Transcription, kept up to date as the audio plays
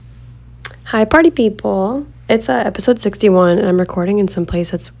Hi, party people. It's episode 61, and I'm recording in some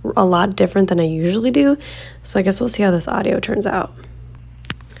place that's a lot different than I usually do, so I guess we'll see how this audio turns out.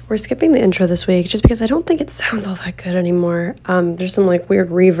 We're skipping the intro this week just because I don't think it sounds all that good anymore. There's some weird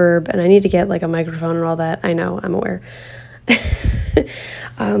reverb, and I need to get a microphone and all that. I know, I'm aware.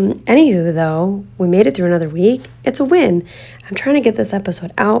 Anywho, though, we made it through another week. It's a win. I'm trying to get this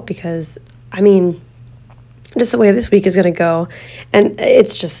episode out because, just the way this week is going to go, and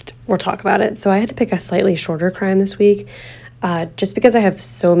we'll talk about it. So I had to pick a slightly shorter crime this week, just because I have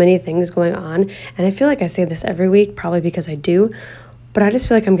so many things going on, and I feel like I say this every week, probably because I do, but I just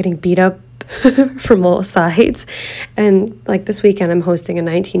feel like I'm getting beat up from all sides. And this weekend, I'm hosting a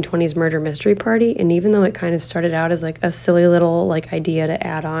 1920s murder mystery party, and even though it kind of started out as a silly little idea to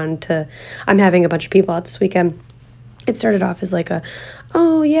add on to, I'm having a bunch of people out this weekend. It started off as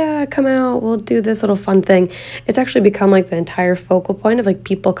oh yeah, come out, we'll do this little fun thing. It's actually become the entire focal point of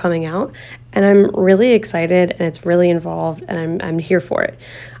people coming out, and I'm really excited, and it's really involved, and I'm here for it.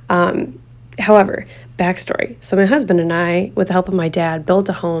 However, backstory. So my husband and I, with the help of my dad, built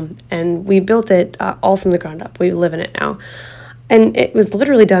a home, and we built it all from the ground up. We live in it now. And it was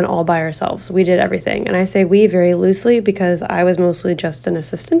literally done all by ourselves. We did everything. And I say we very loosely because I was mostly just an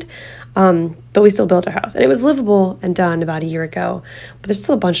assistant. But we still built our house. And it was livable and done about a year ago. But there's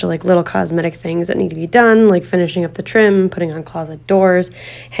still a bunch of little cosmetic things that need to be done, like finishing up the trim, putting on closet doors,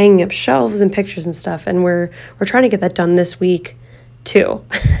 hanging up shelves and pictures and stuff. And we're trying to get that done this week too,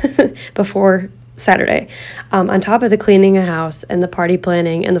 before Saturday. On top of the cleaning a house and the party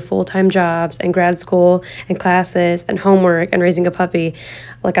planning and the full-time jobs and grad school and classes and homework and raising a puppy,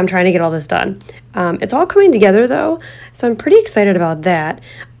 I'm trying to get all this done. It's all coming together though, so I'm pretty excited about that.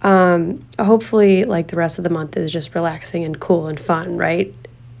 Hopefully the rest of the month is just relaxing and cool and fun, right?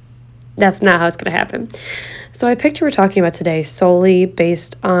 That's not how it's going to happen. So I picked who we're talking about today solely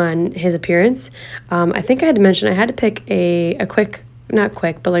based on his appearance. I think I had to mention I had to pick a quick, not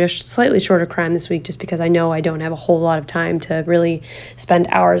quick, but a slightly shorter crime this week just because I know I don't have a whole lot of time to really spend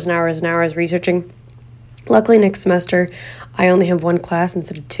hours and hours and hours researching. Luckily, next semester, I only have one class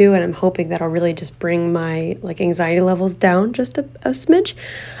instead of two, and I'm hoping that'll really just bring my anxiety levels down just a smidge.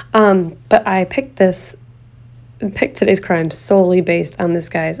 But I picked today's crime solely based on this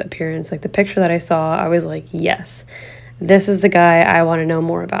guy's appearance. The picture that I saw, I was yes, this is the guy I want to know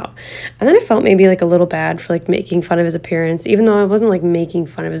more about. And then I felt maybe a little bad for making fun of his appearance, even though I wasn't making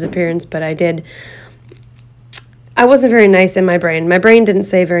fun of his appearance, but I wasn't very nice in my brain. My brain didn't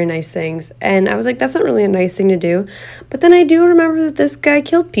say very nice things. And I was that's not really a nice thing to do. But then I do remember that this guy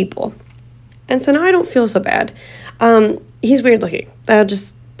killed people. And so now I don't feel so bad. He's weird looking. I'll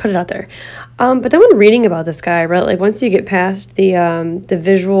just put it out there. But then when reading about this guy, right, once you get past the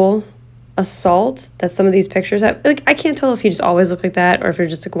visual assault that some of these pictures have, I can't tell if he just always looked like that or if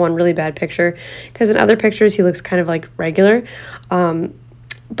it's just one really bad picture, because in other pictures he looks kind of regular.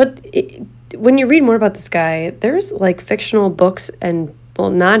 When you read more about this guy, there's fictional books and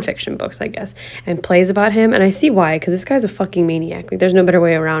nonfiction books, I guess, and plays about him, and I see why, because this guy's a fucking maniac. There's no better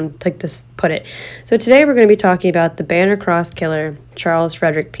way around to put it. So today we're going to be talking about the Banner Cross killer, Charles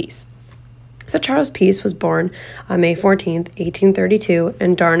Frederick Peace. So Charles Peace was born on May 14th, 1832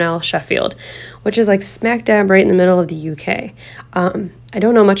 in Darnall, Sheffield, which is smack dab right in the middle of the UK. I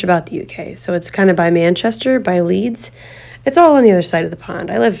don't know much about the UK, so it's kind of by Manchester, by Leeds. It's all on the other side of the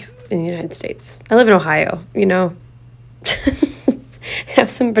pond. I live in the United States. I live in Ohio, Have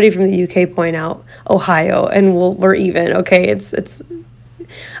somebody from the UK point out Ohio, and we're even, okay? It's.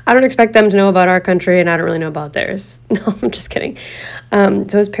 I don't expect them to know about our country, and I don't really know about theirs. No, I'm just kidding.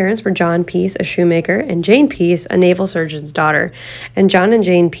 So his parents were John Peace, a shoemaker, and Jane Peace, a naval surgeon's daughter. And John and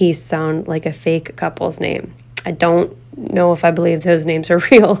Jane Peace sound like a fake couple's name. I don't know if I believe those names are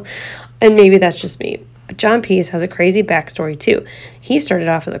real, and maybe that's just me. But John Peace has a crazy backstory, too. He started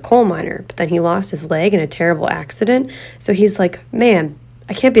off as a coal miner, but then he lost his leg in a terrible accident. So he's man,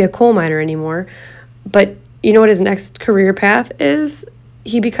 I can't be a coal miner anymore. But you know what his next career path is?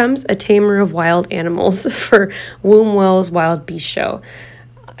 He becomes a tamer of wild animals for Wombwell's Wild Beast Show,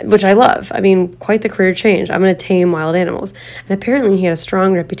 which I love. Quite the career change. I'm going to tame wild animals. And apparently he had a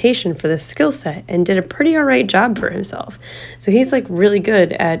strong reputation for this skill set and did a pretty all right job for himself. So he's really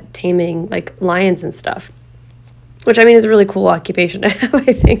good at taming lions and stuff, which is a really cool occupation to have,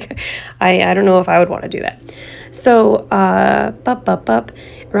 I think. I don't know if I would want to do that. So,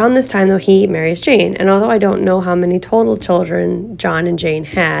 around this time, though, he marries Jane. And although I don't know how many total children John and Jane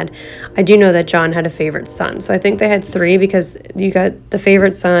had, I do know that John had a favorite son. So I think they had three, because you got the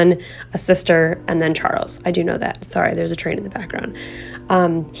favorite son, a sister, and then Charles. I do know that. Sorry, there's a train in the background.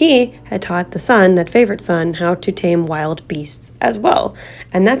 He had taught the son, that favorite son, how to tame wild beasts as well.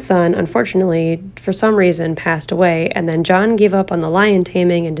 And that son, unfortunately, for some reason, passed away. And then John gave up on the lion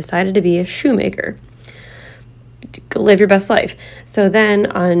taming and decided to be a shoemaker. Live your best life. So then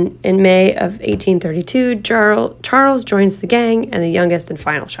in May of 1832, Charles joins the gang and the youngest and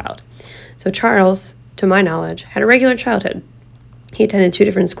final child. So Charles, to my knowledge, had a regular childhood. He attended 2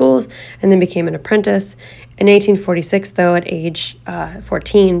 different schools and then became an apprentice. In 1846, though, at age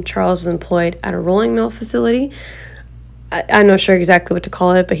 14, Charles was employed at a rolling mill facility. I'm not sure exactly what to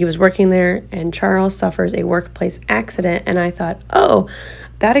call it, but he was working there, and Charles suffers a workplace accident. And I thought, oh,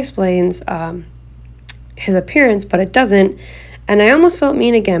 that explains his appearance, but it doesn't. And I almost felt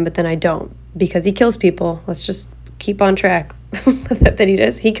mean again, but then I don't, because he kills people. Let's just keep on track that he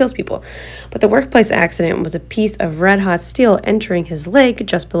does. He kills people. But the workplace accident was a piece of red-hot steel entering his leg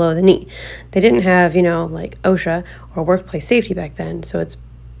just below the knee. They didn't have, like OSHA or workplace safety back then, so it's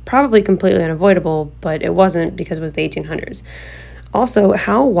probably completely unavoidable, but it wasn't because it was the 1800s. Also,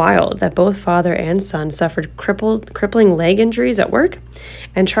 how wild that both father and son suffered crippling leg injuries at work.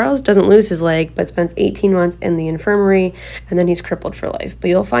 And Charles doesn't lose his leg, but spends 18 months in the infirmary, and then he's crippled for life. But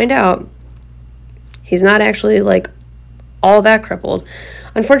you'll find out he's not actually, all that crippled.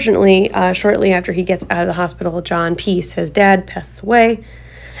 Unfortunately, shortly after he gets out of the hospital, John Peace, his dad, passes away.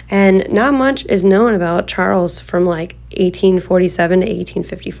 And not much is known about Charles from, 1847 to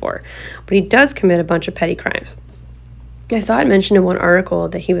 1854. But he does commit a bunch of petty crimes. I saw it mentioned in one article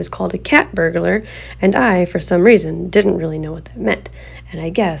that he was called a cat burglar, and I, for some reason, didn't really know what that meant. And I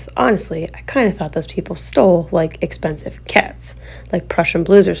guess, honestly, I kind of thought those people stole, expensive cats, like Prussian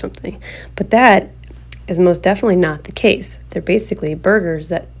blues or something. But that is most definitely not the case. They're basically burglars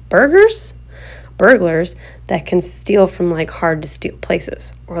that can steal from, hard-to-steal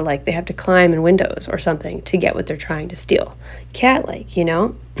places, or, they have to climb in windows or something to get what they're trying to steal. Cat-like,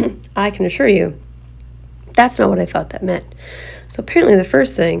 I can assure you, that's not what I thought that meant. So apparently the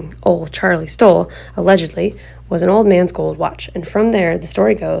first thing old Charlie stole, allegedly, was an old man's gold watch. And from there, the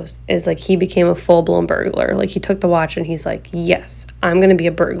story goes, is he became a full-blown burglar. He took the watch and he's like, yes, I'm going to be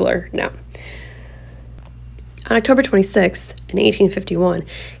a burglar now. On October 26th, in 1851,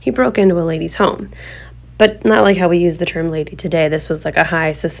 he broke into a lady's home. But not like how we use the term lady today. This was a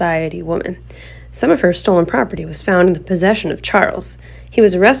high society woman. Some of her stolen property was found in the possession of Charles. He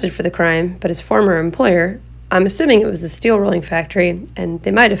was arrested for the crime, but his former employer, I'm assuming it was the steel rolling factory, and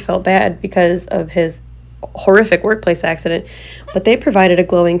they might have felt bad because of his horrific workplace accident, but they provided a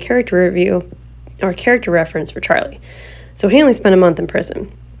glowing character review or character reference for Charlie. So he only spent a month in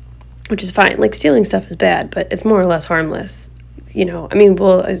prison, which is fine. Stealing stuff is bad, but it's more or less harmless.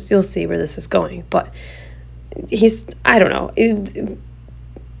 You'll see where this is going, but I don't know.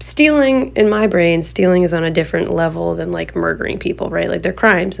 Stealing, in my brain, stealing is on a different level than, murdering people, right? They're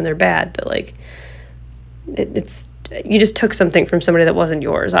crimes and they're bad, but, it's you just took something from somebody that wasn't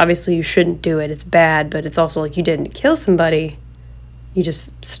yours. Obviously, you shouldn't do it. It's bad, but it's also, you didn't kill somebody. You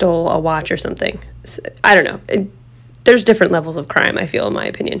just stole a watch or something. I don't know. There's different levels of crime, I feel, in my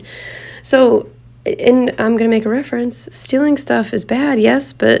opinion. So, and I'm going to make a reference. Stealing stuff is bad,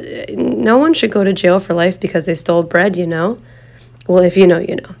 yes, but no one should go to jail for life because they stole bread, Well, if you know,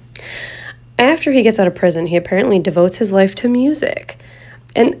 you know. After he gets out of prison, he apparently devotes his life to music.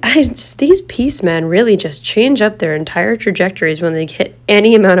 And these peace men really just change up their entire trajectories when they hit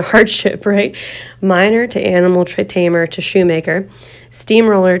any amount of hardship, right? Miner to animal tamer to shoemaker,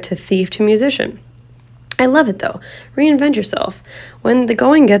 steamroller to thief to musician. I love it, though. Reinvent yourself. When the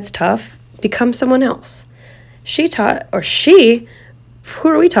going gets tough, become someone else. Who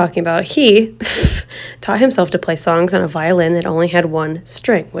are we talking about? He taught himself to play songs on a violin that only had one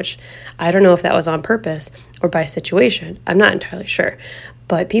string, which I don't know if that was on purpose or by situation. I'm not entirely sure.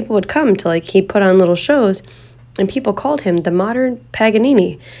 But people would come to, he put on little shows, and people called him the modern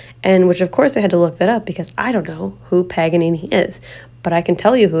Paganini, and which, of course, I had to look that up because I don't know who Paganini is. But I can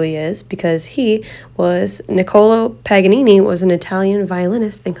tell you who he is because Niccolò Paganini was an Italian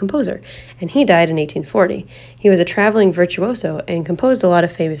violinist and composer, and he died in 1840. He was a traveling virtuoso and composed a lot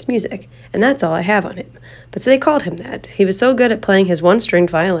of famous music, and that's all I have on him. But so they called him that. He was so good at playing his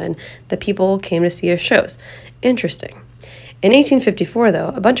one-stringed violin that people came to see his shows. Interesting. In 1854, though,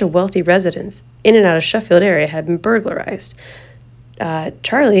 a bunch of wealthy residents in and out of Sheffield area had been burglarized.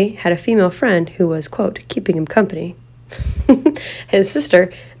 Charlie had a female friend who was, quote, keeping him company. His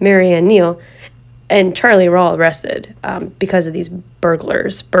sister, Mary Ann Neal, and Charlie were all arrested because of these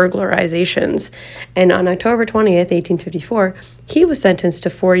burglarizations. And on October 20th, 1854, he was sentenced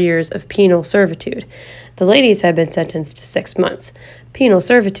to 4 years of penal servitude. The ladies had been sentenced to 6 months. Penal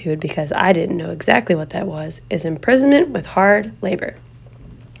servitude, because I didn't know exactly what that was, is imprisonment with hard labor.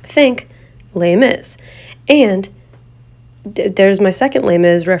 Think Les Mis. And there's my second Les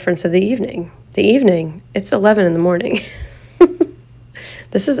Mis reference of the evening. The evening, it's 11 in the morning.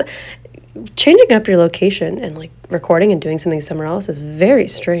 This is changing up your location and like recording and doing something somewhere else is very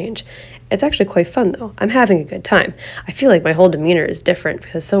strange. It's actually quite fun though. I'm having a good time. I feel like my whole demeanor is different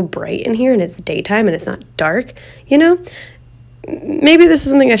because it's so bright in here and it's daytime and it's not dark, you know? Maybe this is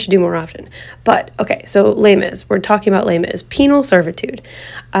something I should do more often. But, okay, so Les Mis. We're talking about Les Mis. Penal servitude.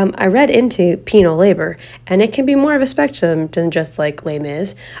 I read into penal labor, and it can be more of a spectrum than just like Les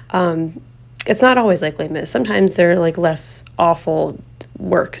Mis. It's not always like Les Mis. Sometimes they're like less awful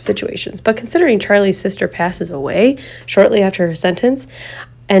work situations. But considering Charlie's sister passes away shortly after her sentence,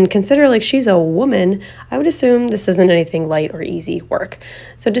 and consider like she's a woman, I would assume this isn't anything light or easy work.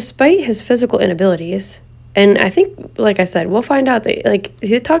 So despite his physical inabilities, and I think, like I said, we'll find out that, like,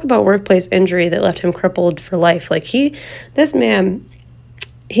 he talk about workplace injury that left him crippled for life. Like, this man,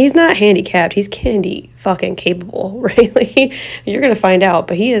 he's not handicapped. He's candy fucking capable, right? Like, you're going to find out,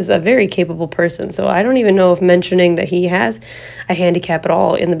 but he is a very capable person. So I don't even know if mentioning that he has a handicap at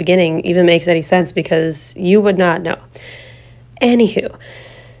all in the beginning even makes any sense because you would not know. Anywho.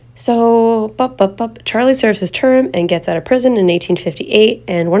 So, Charlie serves his term and gets out of prison in 1858,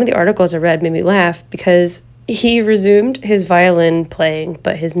 and one of the articles I read made me laugh because he resumed his violin playing,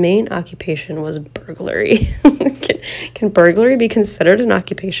 but his main occupation was burglary. Can burglary be considered an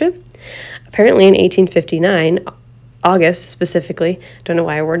occupation? Apparently in 1859, August specifically, don't know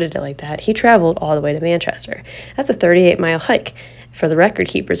why I worded it like that, he traveled all the way to Manchester. That's a 38-mile hike for the record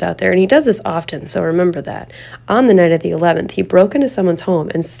keepers out there, and he does this often, so remember that. On the night of the 11th, he broke into someone's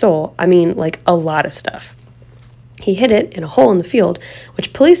home and stole, like a lot of stuff. He hid it in a hole in the field,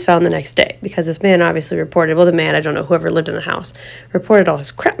 which police found the next day, because this man obviously reported, whoever lived in the house, reported all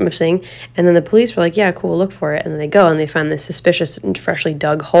his crap missing, and then the police were like, yeah, cool, look for it, and then they go, and they find this suspicious and freshly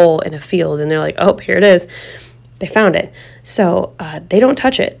dug hole in a field, and they're like, oh, here it is. They found it. So they don't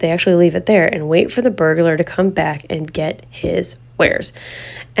touch it. They actually leave it there and wait for the burglar to come back and get his wares.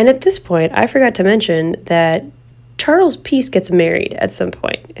 And at this point, I forgot to mention that Charles Peace gets married at some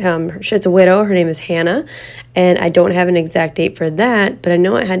point. She's a widow. Her name is Hannah. And I don't have an exact date for that, but I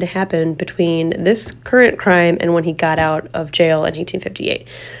know it had to happen between this current crime and when he got out of jail in 1858.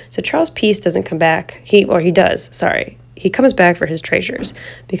 So Charles Peace doesn't come back. He does, sorry. He comes back for his treasures,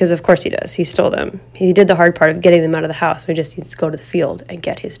 because of course he does. He stole them. He did the hard part of getting them out of the house, so he just needs to go to the field and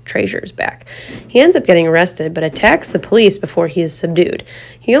get his treasures back. He ends up getting arrested, but attacks the police before he is subdued.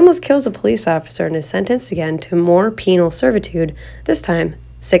 He almost kills a police officer and is sentenced again to more penal servitude, this time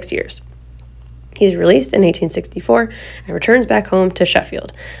 6 years. He's released in 1864 and returns back home to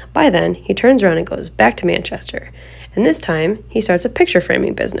Sheffield. By then, he turns around and goes back to Manchester. And this time, he starts a picture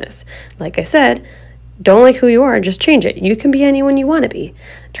framing business. Like I said, don't like who you are, just change it. You can be anyone you want to be.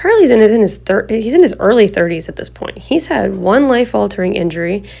 Charlie's in his early 30s at this point. He's had one life-altering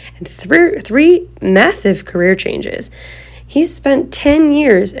injury and three massive career changes. He's spent 10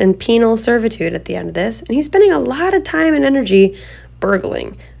 years in penal servitude at the end of this, and he's spending a lot of time and energy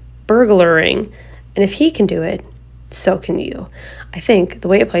burglaring. And if he can do it, so can you. I think the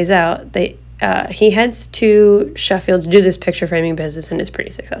way it plays out, he heads to Sheffield to do this picture framing business and is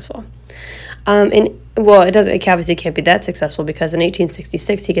pretty successful. It obviously can't be that successful because in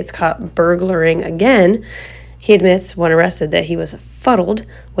 1866 he gets caught burglaring again. He admits, when arrested, that he was fuddled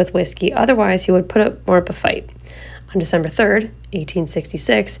with whiskey. Otherwise, he would put up more of a fight. On December 3rd,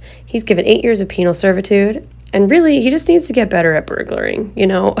 1866, he's given 8 years of penal servitude. And really, he just needs to get better at burglaring,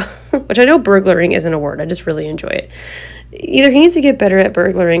 which I know burglaring isn't a word. I just really enjoy it. Either he needs to get better at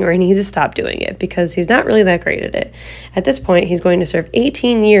burglaring or he needs to stop doing it because he's not really that great at it. At this point, he's going to serve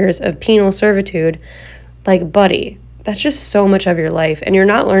 18 years of penal servitude. Like, buddy, that's just so much of your life, and you're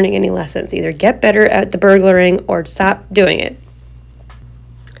not learning any lessons. Either get better at the burglaring or stop doing it.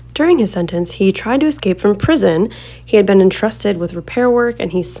 During his sentence, he tried to escape from prison. He had been entrusted with repair work,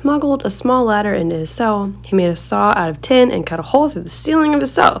 and he smuggled a small ladder into his cell. He made a saw out of tin and cut a hole through the ceiling of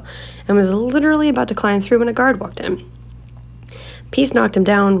his cell, and was literally about to climb through when a guard walked in. Peace knocked him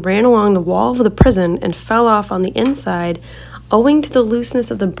down, ran along the wall of the prison, and fell off on the inside, owing to the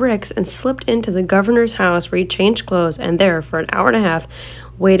looseness of the bricks, and slipped into the governor's house where he changed clothes, and there, for an hour and a half,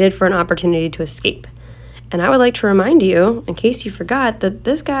 waited for an opportunity to escape. And I would like to remind you, in case you forgot, that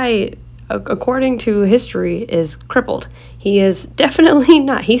this guy, according to history, is crippled. He is definitely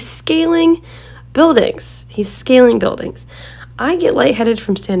not. He's scaling buildings. I get lightheaded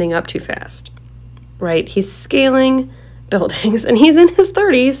from standing up too fast, right? He's scaling buildings, and he's in his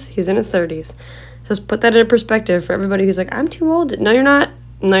 30s. Just put that in perspective for everybody who's like, I'm too old. No, you're not,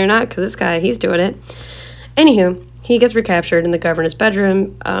 because this guy, he's doing it. Anywho, He gets recaptured in the governor's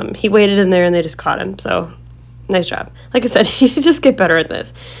bedroom. He waited in there and they just caught him. So, nice job. Like I said, you just get better at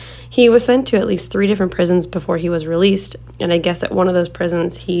this. He was sent to at least 3 different prisons before he was released. And I guess at one of those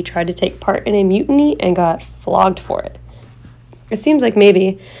prisons, he tried to take part in a mutiny and got flogged for it. It seems like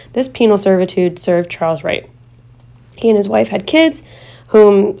maybe this penal servitude served Charles right. He and his wife had kids,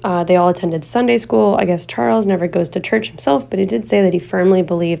 whom they all attended Sunday school. I guess Charles never goes to church himself, but he did say that he firmly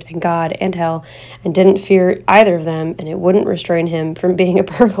believed in God and hell and didn't fear either of them, and it wouldn't restrain him from being a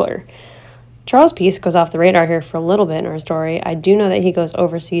burglar. Charles Peace goes off the radar here for a little bit in our story. I do know that he goes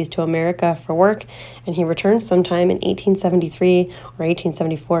overseas to America for work, and he returns sometime in 1873 or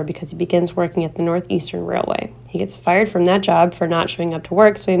 1874 because he begins working at the Northeastern Railway. He gets fired from that job for not showing up to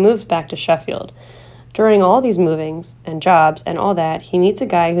work, so he moves back to Sheffield. During all these movings and jobs and all that, he meets a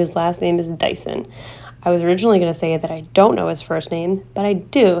guy whose last name is Dyson. I was originally going to say that I don't know his first name, but I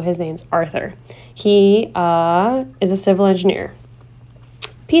do. His name's Arthur. He is a civil engineer.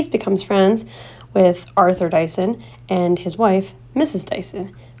 Peace becomes friends with Arthur Dyson and his wife, Mrs.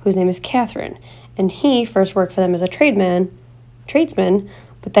 Dyson, whose name is Catherine. And he first worked for them as a tradesman,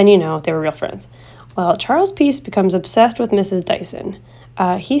 but then, they were real friends. Well, Charles Peace becomes obsessed with Mrs. Dyson.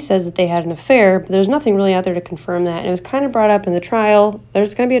 He says that they had an affair, but there's nothing really out there to confirm that. And it was kind of brought up in the trial.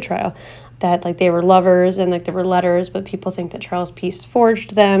 There's going to be a trial that, they were lovers and, there were letters, but people think that Charles Peace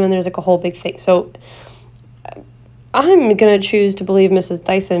forged them, and there's, a whole big thing. So I'm going to choose to believe Mrs.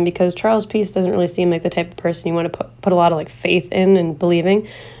 Dyson because Charles Peace doesn't really seem like the type of person you want to put a lot of, faith in and believing.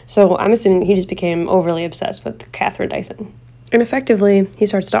 So I'm assuming he just became overly obsessed with Catherine Dyson. And effectively, he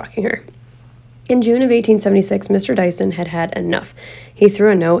starts stalking her. In June of 1876, Mr. Dyson had had enough. He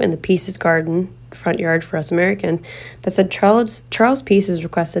threw a note in the Peace's garden, front yard for us Americans, that said, Charles Peace is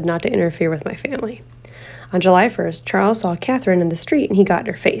requested not to interfere with my family. On July 1st, Charles saw Catherine in the street and he got in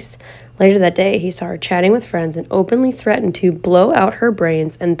her face. Later that day, he saw her chatting with friends and openly threatened to blow out her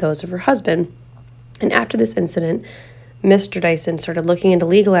brains and those of her husband. And after this incident, Mr. Dyson started looking into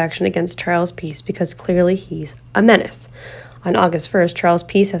legal action against Charles Peace because clearly he's a menace. On August 1st, Charles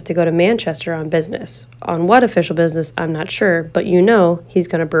Peace has to go to Manchester on business. On what official business, I'm not sure, but he's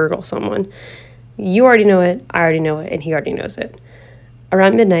going to burgle someone. You already know it, I already know it, and he already knows it.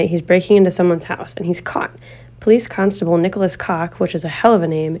 Around midnight, he's breaking into someone's house, and he's caught. Police Constable Nicholas Cock, which is a hell of a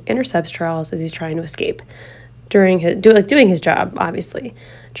name, intercepts Charles as he's trying to escape. Doing his job, obviously.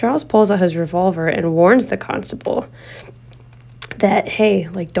 Charles pulls out his revolver and warns the constable that, hey,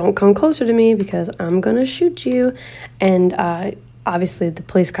 don't come closer to me because I'm going to shoot you. And obviously the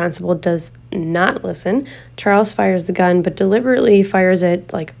police constable does not listen. Charles fires the gun, but deliberately fires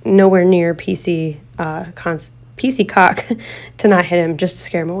it nowhere near PC Cock to not hit him, just to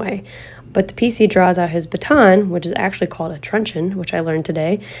scare him away. But the PC draws out his baton, which is actually called a truncheon, which I learned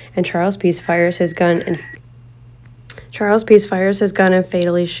today, and Charles Peace fires his gun and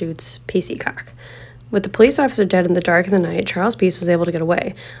fatally shoots PC Cock. With the police officer dead in the dark of the night, Charles Peace was able to get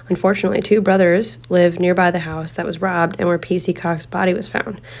away. Unfortunately, 2 brothers lived nearby the house that was robbed and where PC Cock's body was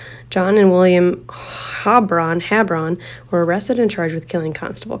found. John and William Habron were arrested and charged with killing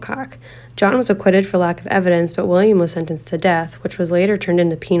Constable Cock. John was acquitted for lack of evidence, but William was sentenced to death, which was later turned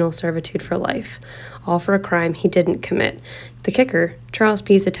into penal servitude for life, all for a crime he didn't commit. The kicker, Charles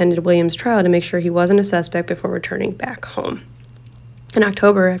Peace attended William's trial to make sure he wasn't a suspect before returning back home. In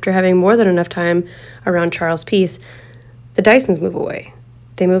October, after having more than enough time around Charles Peace, the Dysons move away.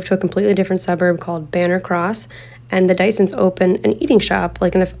 They move to a completely different suburb called Banner Cross, and the Dysons open an eating shop,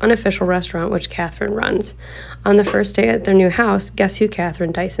 an unofficial restaurant, which Catherine runs. On the first day at their new house, guess who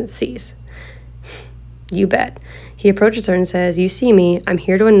Catherine Dyson sees? You bet. He approaches her and says, "You see me, I'm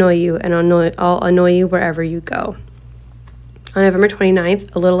here to annoy you, and I'll annoy you wherever you go." On November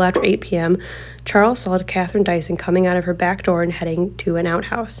 29th, a little after 8 p.m., Charles saw Catherine Dyson coming out of her back door and heading to an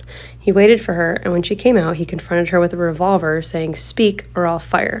outhouse. He waited for her, and when she came out, he confronted her with a revolver, saying, "Speak, or I'll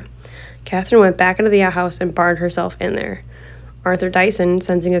fire." Catherine went back into the outhouse and barred herself in there. Arthur Dyson,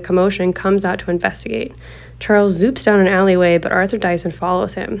 sensing a commotion, comes out to investigate. Charles zoops down an alleyway, but Arthur Dyson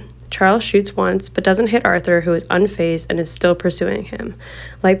follows him. Charles shoots once, but doesn't hit Arthur, who is unfazed and is still pursuing him.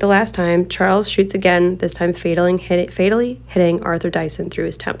 Like the last time, Charles shoots again, this time fatally hitting Arthur Dyson through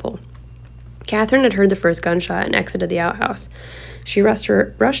his temple. Catherine had heard the first gunshot and exited the outhouse. She rushed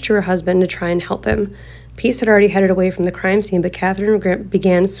to her husband to try and help him. Peace had already headed away from the crime scene, but Catherine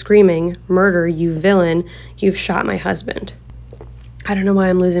began screaming, "Murder, you villain! You've shot my husband." I don't know why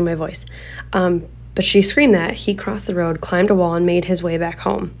I'm losing my voice. But she screamed that. He crossed the road, climbed a wall, and made his way back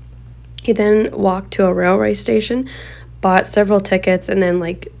home. He then walked to a railway station, bought several tickets and then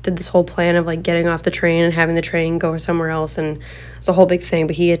like did this whole plan of like getting off the train and having the train go somewhere else, and it was a whole big thing.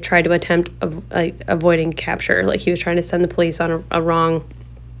 But he had tried to attempt avoiding capture. Like he was trying to send the police on a wrong,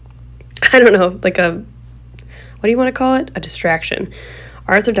 I don't know, like what do you want to call it? A distraction.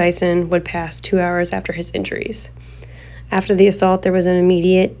 Arthur Dyson would pass 2 hours after his injuries. After the assault, there was an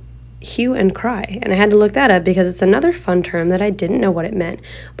immediate hue and cry, and I had to look that up because it's another fun term that I didn't know what it meant.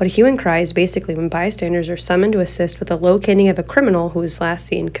 But a hue and cry is basically when bystanders are summoned to assist with the locating of a criminal who is last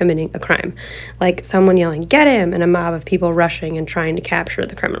seen committing a crime, like someone yelling "get him" and a mob of people rushing and trying to capture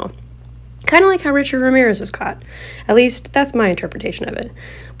the criminal. Kind of like how Richard Ramirez was caught. At least that's my interpretation of it.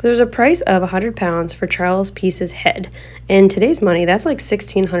 But there's a price of £100 for Charles Peace's head. In today's money, that's like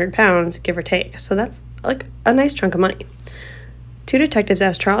 £1,600, give or take. So that's like a nice chunk of money. 2 detectives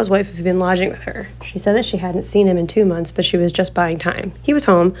asked Charles' wife if he'd been lodging with her. She said that she hadn't seen him in 2 months, but she was just buying time. He was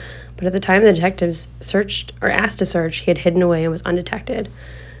home, but at the time the detectives asked to search, he had hidden away and was undetected.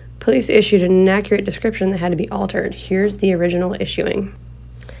 Police issued an inaccurate description that had to be altered. Here's the original issuing.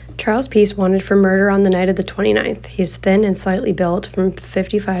 Charles Peace wanted for murder on the night of the 29th. He's thin and slightly built, from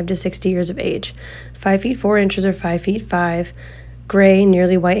 55 to 60 years of age, 5 feet 4 inches or 5 feet 5, gray,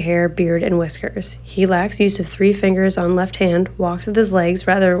 nearly white hair, beard, and whiskers. He lacks use of 3 fingers on left hand, walks with his legs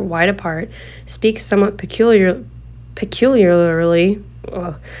rather wide apart, speaks somewhat peculiarly,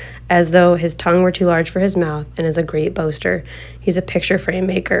 as though his tongue were too large for his mouth, and is a great boaster. He's a picture frame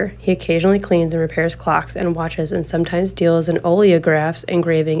maker. He occasionally cleans and repairs clocks and watches, and sometimes deals in oleographs,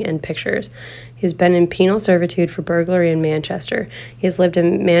 engraving, and pictures. He's been in penal servitude for burglary in Manchester. He has lived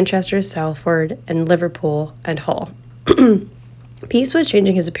in Manchester, Salford, and Liverpool, and Hull. Peace was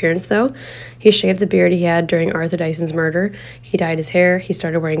changing his appearance, though. He shaved the beard he had during Arthur Dyson's murder. He dyed his hair. He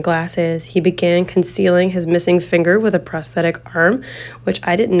started wearing glasses. He began concealing his missing finger with a prosthetic arm, which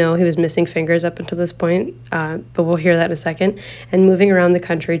I didn't know he was missing fingers up until this point, but we'll hear that in a second, and moving around the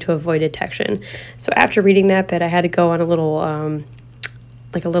country to avoid detection. So after reading that bit, I had to go on a little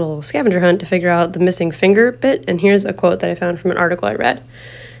scavenger hunt to figure out the missing finger bit, and here's a quote that I found from an article I read.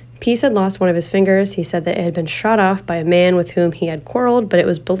 Peace had lost one of his fingers. He said that it had been shot off by a man with whom he had quarreled, but it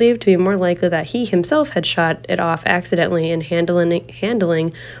was believed to be more likely that he himself had shot it off accidentally in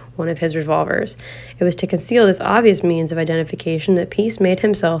handling one of his revolvers. It was to conceal this obvious means of identification that Peace made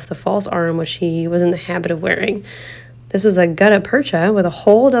himself the false arm which he was in the habit of wearing. This was a gutta percha with a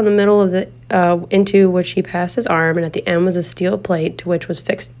hole down the middle of the into which he passed his arm, and at the end was a steel plate to which was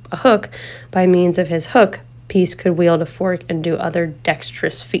fixed a hook. By means of his hook, Peace could wield a fork and do other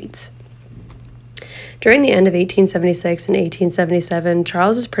dexterous feats. During the end of 1876 and 1877,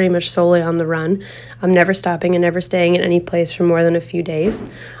 Charles is pretty much solely on the run, never stopping and never staying in any place for more than a few days.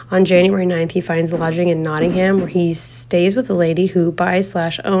 On January 9th, he finds lodging in Nottingham, where he stays with a lady who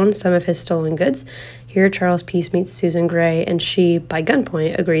buys/owns some of his stolen goods. Here, Charles Peace meets Susan Gray, and she, by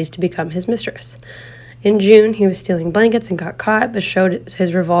gunpoint, agrees to become his mistress. In June, he was stealing blankets and got caught, but showed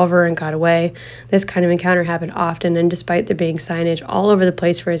his revolver and got away. This kind of encounter happened often, and despite there being signage all over the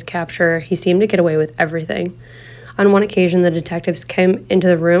place for his capture, he seemed to get away with everything. On one occasion, the detectives came into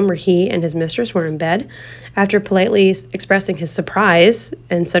the room where he and his mistress were in bed. After politely expressing his surprise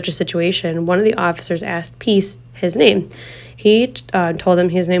in such a situation, one of the officers asked Peace his name. He told them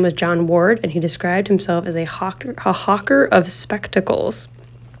his name was John Ward, and he described himself as a hawker of spectacles.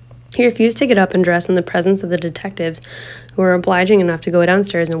 He refused to get up and dress in the presence of the detectives, who were obliging enough to go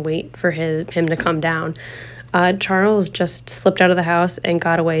downstairs and wait for him to come down. Charles just slipped out of the house and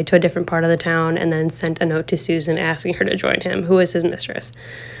got away to a different part of the town, and then sent a note to Susan asking her to join him, who was his mistress.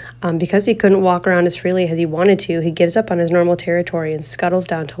 Because he couldn't walk around as freely as he wanted to, he gives up on his normal territory and scuttles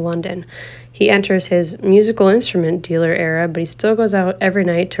down to London. He enters his musical instrument dealer era, but he still goes out every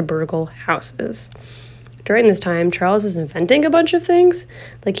night to burgle houses. During this time, Charles is inventing a bunch of things.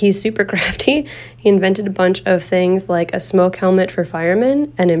 Like, he's super crafty. He invented a bunch of things like a smoke helmet for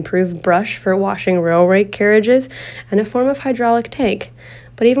firemen, an improved brush for washing railway carriages, and a form of hydraulic tank.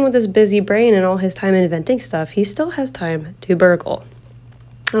 But even with his busy brain and all his time inventing stuff, he still has time to burgle.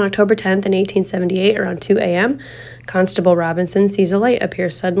 On October 10th in 1878, around 2 a.m., Constable Robinson sees a light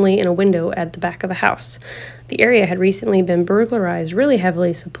appear suddenly in a window at the back of a house. The area had recently been burglarized really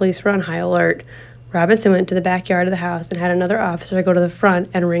heavily, so police were on high alert. Robinson went to the backyard of the house and had another officer go to the front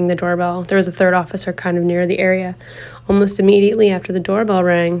and ring the doorbell. There was a third officer kind of near the area. Almost immediately after the doorbell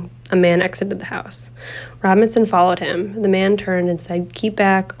rang, a man exited the house. Robinson followed him. The man turned and said, "Keep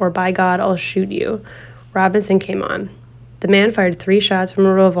back, or by God, I'll shoot you." Robinson came on. The man fired 3 shots from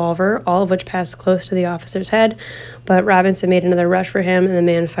a revolver, all of which passed close to the officer's head, but Robinson made another rush for him, and the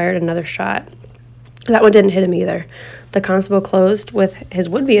man fired another shot. That one didn't hit him either. The constable closed with his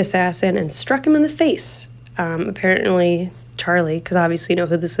would-be assassin and struck him in the face. Apparently, Charlie, because obviously you know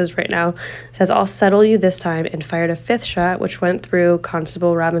who this is right now, says, "I'll settle you this time," and fired a fifth shot, which went through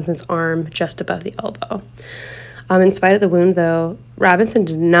Constable Robinson's arm just above the elbow. In spite of the wound, though, Robinson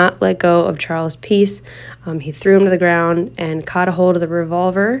did not let go of Charles Peace. He threw him to the ground and caught a hold of the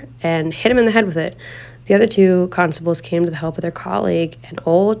revolver and hit him in the head with it. The other two constables came to the help of their colleague, and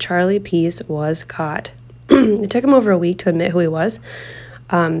old Charlie Peace was caught. It took him over a week to admit who he was.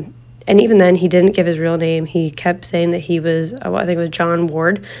 And even then, he didn't give his real name. He kept saying that he was, I think it was John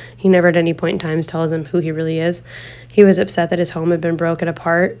Ward. He never at any point in time tells them who he really is. He was upset that his home had been broken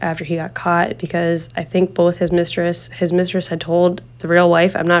apart after he got caught because I think both his mistress had told the real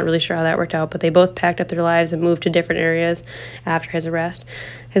wife, I'm not really sure how that worked out, but they both packed up their lives and moved to different areas after his arrest.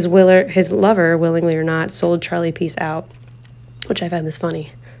 His lover, willingly or not, sold Charlie Peace out, which I find this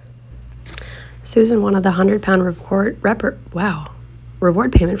funny. Susan wanted the 100-pound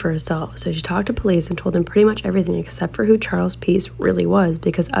reward payment for herself, so she talked to police and told them pretty much everything except for who Charles Peace really was,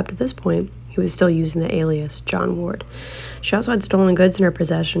 because up to this point, he was still using the alias John Ward. She also had stolen goods in her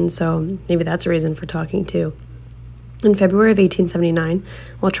possession, so maybe that's a reason for talking too. In February of 1879,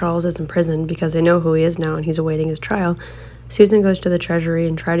 while Charles is in prison because they know who he is now and he's awaiting his trial, Susan goes to the treasury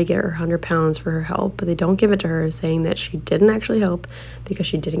and tries to get her £100 for her help, but they don't give it to her, saying that she didn't actually help because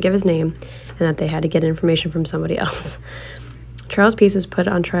she didn't give his name and that they had to get information from somebody else. Charles Peace was put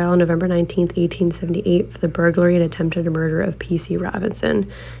on trial on November 19, 1878 for the burglary and attempted murder of P.C. Robinson.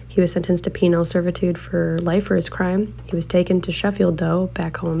 He was sentenced to penal servitude for life for his crime. He was taken to Sheffield, though,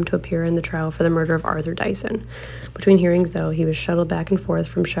 back home to appear in the trial for the murder of Arthur Dyson. Between hearings, though, he was shuttled back and forth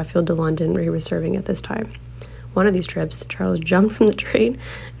from Sheffield to London, where he was serving at this time. One of these trips, Charles jumped from the train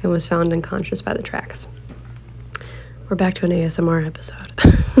and was found unconscious by the tracks. We're back to an ASMR episode.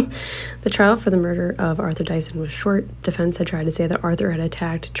 The trial for the murder of Arthur Dyson was short. Defense had tried to say that Arthur had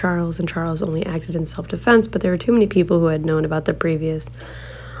attacked Charles and Charles only acted in self-defense, but there were too many people who had known about the previous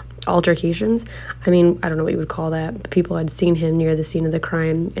altercations. I mean, I don't know what you would call that, but people had seen him near the scene of the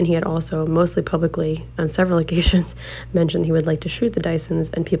crime, and he had also, mostly publicly, on several occasions, mentioned he would like to shoot the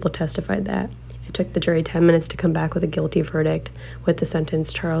Dysons, and people testified that. It took the jury 10 minutes to come back with a guilty verdict. With the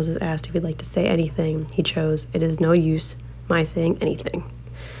sentence, Charles was asked if he'd like to say anything. He chose, "It is no use my saying anything."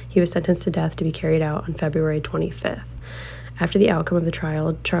 He was sentenced to death to be carried out on February 25th. After the outcome of the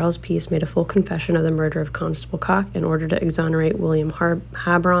trial, Charles Peace made a full confession of the murder of Constable Cock in order to exonerate William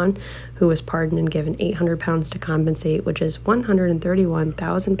Habron, who was pardoned and given £800 to compensate, which is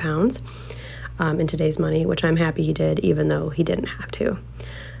 £131,000 in today's money, which I'm happy he did, even though he didn't have to.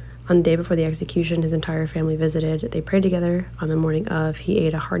 On the day before the execution, his entire family visited. They prayed together. On the morning of, he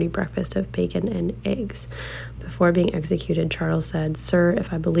ate a hearty breakfast of bacon and eggs. Before being executed, Charles said, "Sir,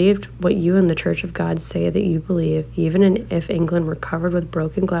 if I believed what you and the Church of God say that you believe, even if England were covered with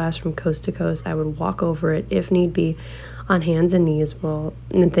broken glass from coast to coast, I would walk over it, if need be, on hands and knees,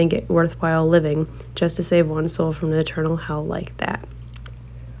 and think it worthwhile living, just to save one soul from an eternal hell like that."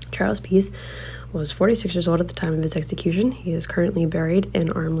 Charles Peace was 46 years old at the time of his execution. He is currently buried in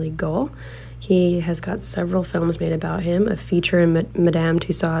Armley, Gaol. He has got several films made about him, a feature in Madame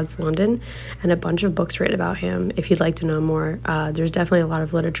Tussauds London, and a bunch of books written about him. If you'd like to know more, there's definitely a lot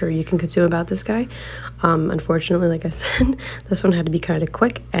of literature you can consume about this guy. Unfortunately, like I said, this one had to be kind of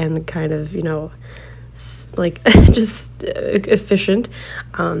quick and kind of, just efficient.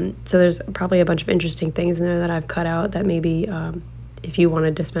 So there's probably a bunch of interesting things in there that I've cut out that maybe if you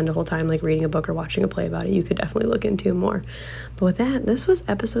wanted to spend a whole time like reading a book or watching a play about it, you could definitely look into more. But with that, this was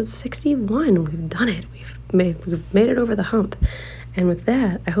episode 61. We've done it. We've made it over the hump. And with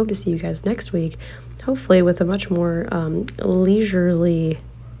that, I hope to see you guys next week, hopefully with a much more leisurely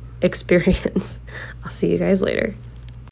experience. I'll see you guys later.